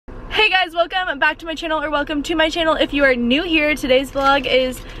guys, welcome back to my channel, or welcome to my channel if you are new here. Today's vlog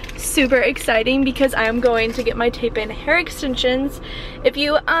is super exciting because I am going to get my tape-in hair extensions. If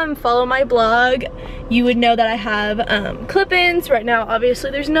you follow my blog, you would know that I have clip-ins. Right now, obviously,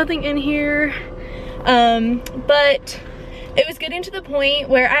 there's nothing in here, but it was getting to the point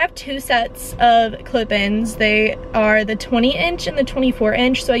where I have two sets of clip-ins. They are the 20-inch and the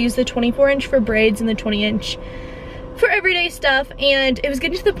 24-inch, so I use the 24-inch for braids and the 20-inch for everyday stuff, and it was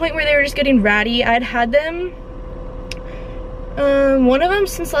getting to the point where they were just getting ratty. I'd had them, one of them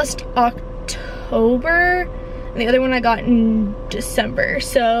since last October, and the other one I got in December.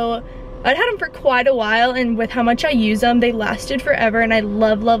 So I'd had them for quite a while, and with how much I use them, they lasted forever, and I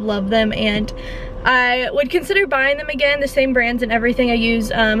love them, and I would consider buying them again, the same brands and everything. I use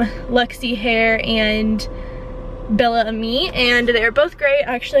Luxie Hair and Bella Ami, and they're both great.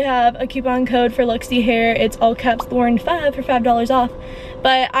 I actually have a coupon code for Luxie Hair. It's all caps Lauren5 for $5 off.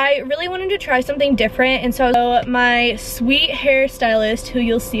 But I really wanted to try something different, and so my sweet hairstylist, who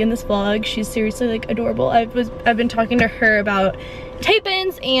you'll see in this vlog, she's seriously like adorable. I've been talking to her about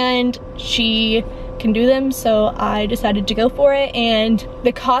tape-ins, and she can do them, so I decided to go for it. And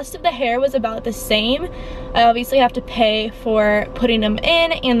the cost of the hair was about the same. I obviously have to pay for putting them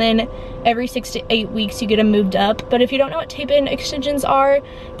in, and then every 6 to 8 weeks you get them moved up. But if you don't know what tape-in extensions are,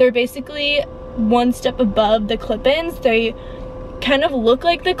 they're basically one step above the clip-ins. They kind of look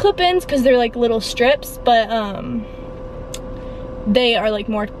like the clip-ins because they're like little strips, but they are like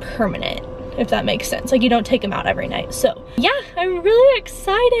more permanent, if that makes sense. Like, you don't take them out every night. So yeah, I'm really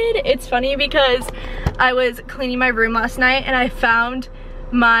excited. It's funny because I was cleaning my room last night and I found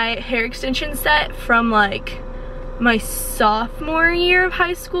my hair extension set from like my sophomore year of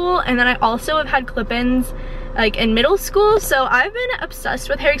high school, and then I also have had clip-ins like in middle school. So I've been obsessed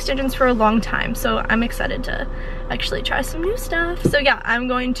with hair extensions for a long time, so I'm excited to actually try some new stuff. So yeah, I'm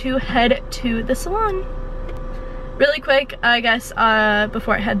going to head to the salon. Really quick, I guess,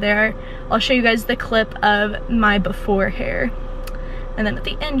 before I head there, I'll show you guys the clip of my before hair, and then at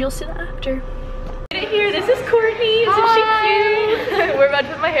the end you'll see the after. Here, this is Courtney. Isn't she cute? We're about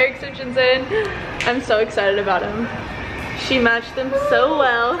to put my hair extensions in. I'm so excited about them. She matched them so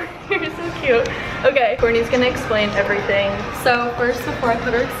well. You're so cute. Okay, Courtney's gonna explain everything. So first, before I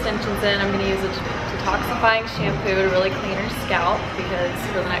put her extensions in, I'm gonna use a detoxifying shampoo to really clean her scalp, because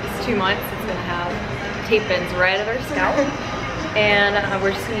for the next 2 months it's gonna have tape-ins right at her scalp. And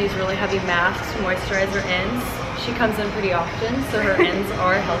we're just gonna use really heavy masks to moisturize her ends. She comes in pretty often, so her ends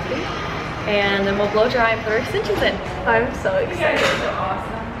are healthy. And then we'll blow dry and put our extensions in. I'm so excited.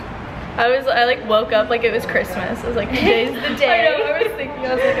 Awesome. I like woke up like it was Christmas. I was like, today's the day. I know, I was thinking,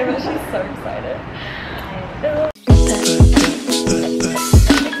 I was like, I bet she's so excited.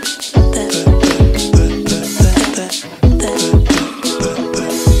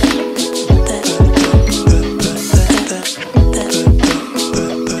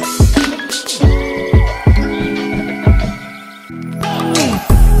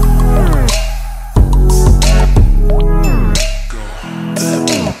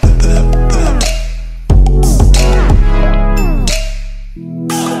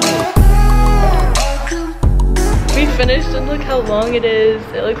 Finished, and look how long it is.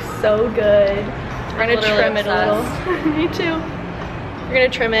 It looks so good. We're gonna trim it a little. Me too. We're gonna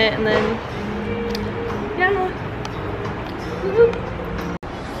trim it, and then yeah.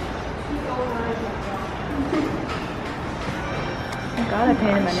 Oh god, I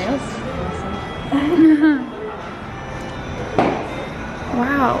painted my nails.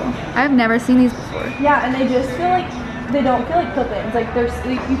 Wow, I've never seen these before. Yeah, and they just feel like, they don't feel like clip-ins. Like, there's,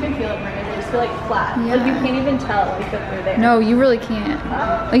 you can feel it, right? They just feel like flat. Yeah. Like, you can't even tell like that they're there. No, you really can't.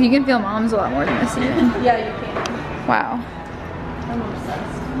 Like, you can feel mom's a lot more than this even. Yeah, you can. Wow. I'm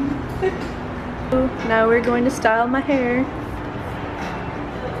obsessed. Now we're going to style my hair.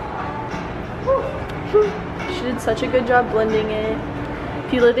 She did such a good job blending it.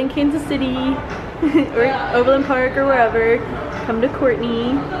 If you live in Kansas City or Overland Park or wherever, come to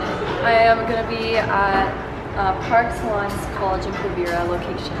Courtney. I am gonna be at Park Salon's College of Quivira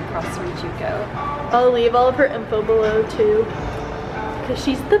location across from JUCO. I'll leave all of her info below too, because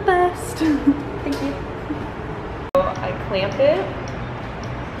she's the best. Thank you. So I clamp it,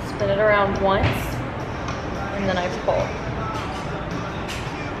 spin it around once, and then I pull.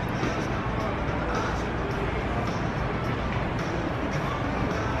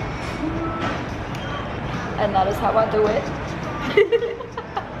 And that is how I do it.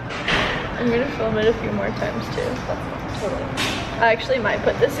 I'm gonna film it a few more times too. That's totally. I actually might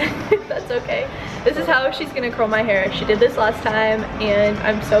put this in if that's okay. This is how she's gonna curl my hair. She did this last time, and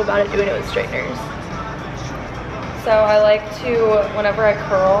I'm so bad at doing it with straighteners. So I like to, whenever I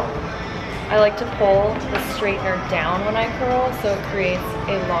curl, I like to pull the straightener down when I curl, so it creates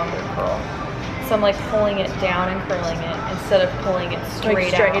a longer curl. So I'm like pulling it down and curling it instead of pulling it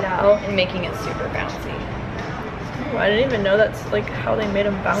straight out and making it super bouncy. Oh, I didn't even know that's like how they made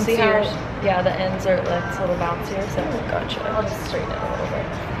them bouncier. See how, yeah, the ends are like a little bouncier, so gotcha. I'll just straighten it a little bit.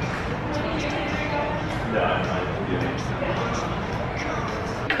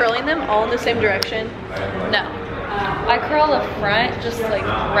 Curling them all in the same direction? No. I curl the front just like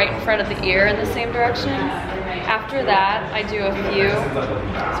right in front of the ear in the same direction. After that, I do a few.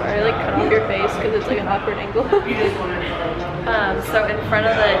 Sorry, I like cut off your face because it's like an awkward angle. So in front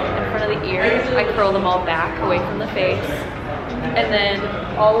of the ear, I curl them all back away from the face, and then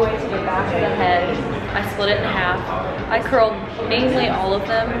all the way to the back of the head, I split it in half. I curl mainly all of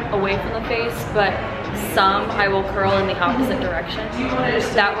them away from the face, but some I will curl in the opposite direction.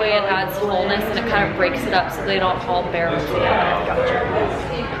 That way it adds fullness and it kind of breaks it up so they don't all barrel together. Gotcha.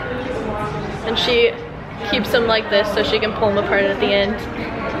 And she keeps them like this so she can pull them apart at the end.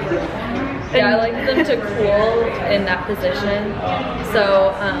 Yeah, I like them to cool in that position,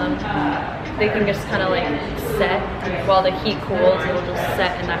 so they can just kind of like set while the heat cools. It'll just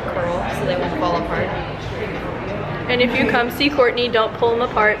set in that curl so they won't fall apart. And if you come see Courtney, don't pull them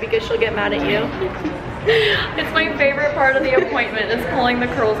apart because she'll get mad at you. It's my favorite part of the appointment is pulling the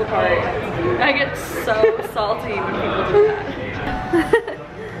curls apart. I get so salty when people do that.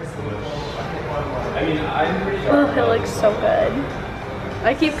 Oh, it looks so good.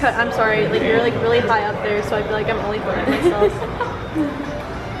 I keep I'm sorry, like you're like really high up there, so I feel like I'm only filming myself.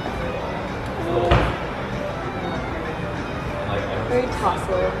 Very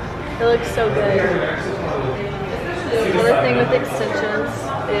tassel. It looks so good. Another thing with extensions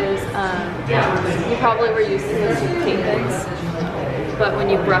is you probably were used to those tape ends, but when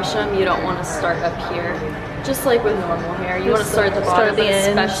you brush them, you don't want to start up here. Just like with normal hair, you want to start at the bottom, but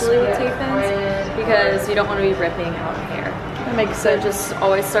especially with tape ends, because you don't want to be ripping out hair. That makes sense. So just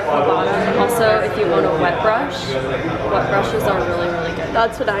always start from the bottom. Also, if you want a wet brushes are really, really good.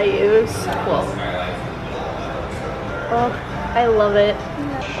 That's what I use. Cool. Oh, I love it.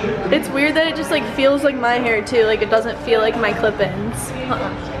 It's weird that it just like feels like my hair too. Like it doesn't feel like my clip-ins.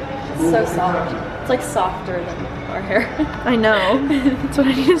 It's so soft. It's like softer than our hair. I know. That's what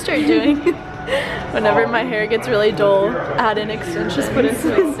I need to start doing. Whenever my hair gets really dull, add in extensions. Just put in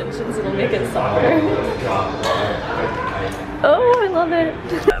some extensions, it'll make it softer. Oh, I love it.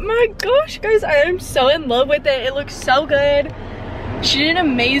 Oh my gosh, guys, I am so in love with it. It looks so good. She did an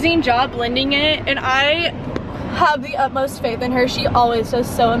amazing job blending it, and I have the utmost faith in her. She always does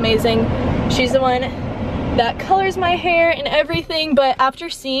so amazing. She's the one that colors my hair and everything, but after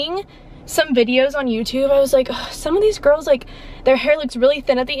seeing some videos on YouTube, I was like, oh, some of these girls, like, their hair looks really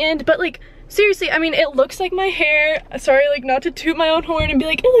thin at the end, but like, seriously, I mean, it looks like my hair. Sorry, like, not to toot my own horn and be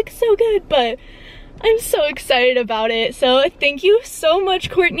like, it looks so good, but I'm so excited about it. So thank you so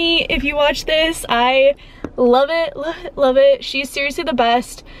much, Courtney, if you watch this. I love it, love it, love it. She's seriously the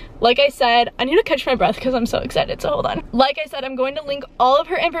best. Like I said, I need to catch my breath because I'm so excited, so hold on. Like I said, I'm going to link all of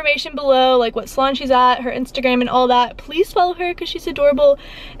her information below, like what salon she's at, her Instagram and all that. Please follow her because she's adorable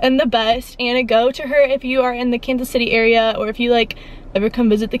and the best. And go to her if you are in the Kansas City area, or if you like ever come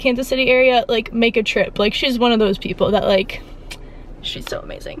visit the Kansas City area, like make a trip. Like she's one of those people that like, she's so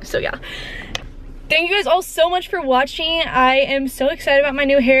amazing. So yeah. Thank you guys all so much for watching. I am so excited about my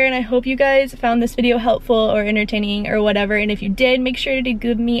new hair, and I hope you guys found this video helpful or entertaining or whatever. And if you did, make sure to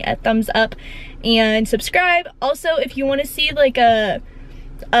give me a thumbs up and subscribe. Also, if you want to see like a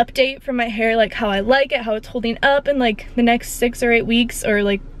update from my hair, like how I like it, how it's holding up in like the next 6 or 8 weeks, or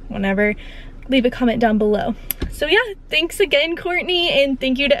like whenever, leave a comment down below. So yeah, thanks again, Courtney, and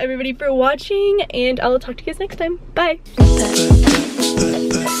thank you to everybody for watching, and I'll talk to you guys next time. Bye.